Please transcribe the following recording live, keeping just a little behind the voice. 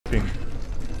Ping.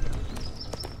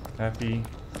 Happy.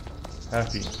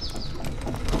 Happy.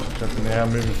 Jumping now,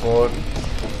 moving forward.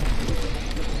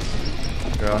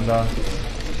 Go under.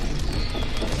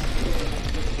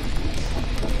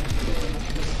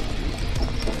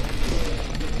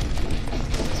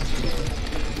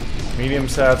 Medium,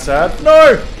 sad, sad.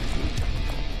 No!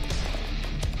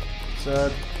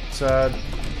 Sad, sad.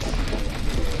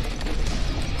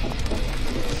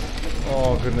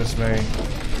 Oh, goodness me.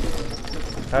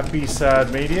 Happy,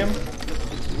 sad, medium.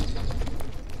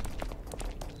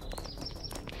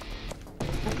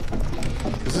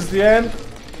 Is this the end?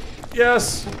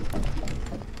 Yes!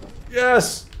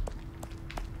 Yes!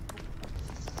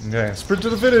 Okay, sprint to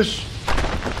the finish.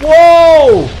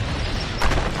 Whoa!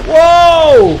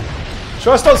 Whoa!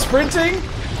 Should I stop sprinting?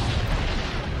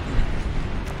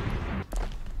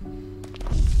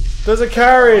 There's a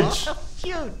carriage! Oh,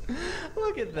 cute!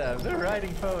 Look at them, they're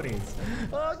riding ponies.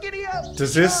 Oh, giddy up!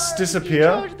 Does this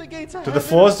disappear? Do the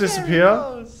floors floors disappear?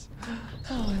 Oh,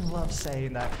 I love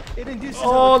saying that. It induces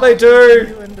Oh, other they do!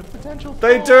 you into potential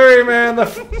They falls. do, man!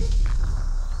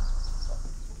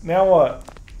 Now what?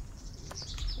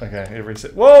 Okay, it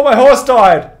reset. Whoa, my horse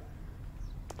died!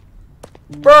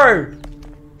 Bro!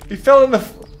 He fell in the...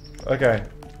 Okay.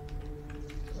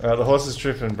 Alright, the horse is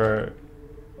tripping, bro.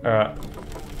 Alright.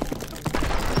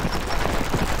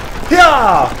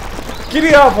 Yeah!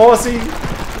 Giddy up, horsey!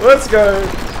 Let's go!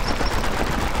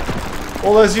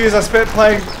 All those years I spent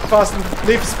playing Fast and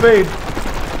Need for Speed.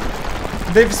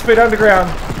 Need for Speed Underground.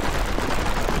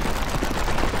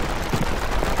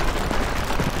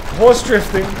 Horse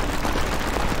drifting.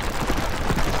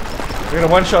 We're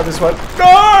gonna one-shot this one.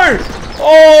 No!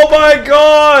 Oh my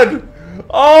god!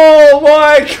 Oh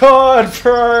my god,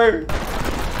 bro!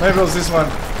 Maybe it was this one.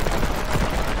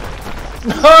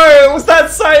 No, it was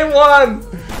that same one!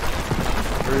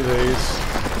 Through these.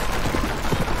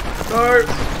 No!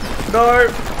 No!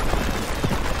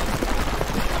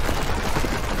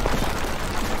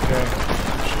 Okay.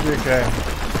 Should be okay.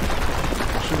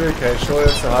 Should be okay. Surely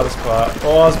that's the hardest part.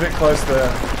 Oh, I was a bit close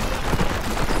there.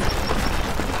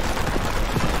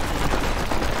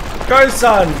 Go,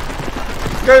 son!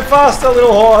 Go faster,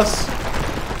 little horse!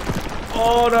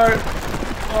 Oh no!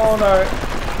 Oh no!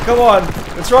 Come on!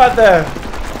 It's right there!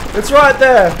 It's right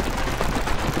there!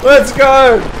 Let's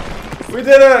go! We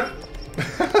did it!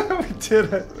 We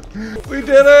did it! We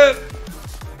did it!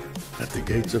 At the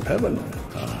gates of heaven.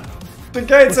 The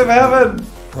gates of heaven!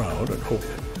 Proud and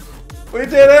hopeful. We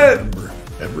did it! Remember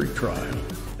every trial,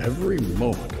 every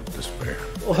moment of despair.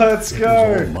 Let's It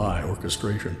go! was all my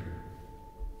orchestration.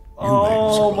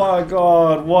 Oh my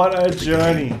god, what a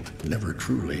journey! Never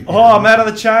truly. Oh, I'm out of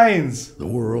the chains! The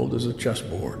world is a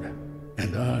chessboard,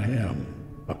 and I am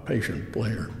a patient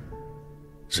player.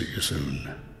 See you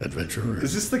soon, adventurers.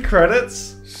 Is this the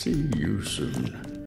credits? See you soon.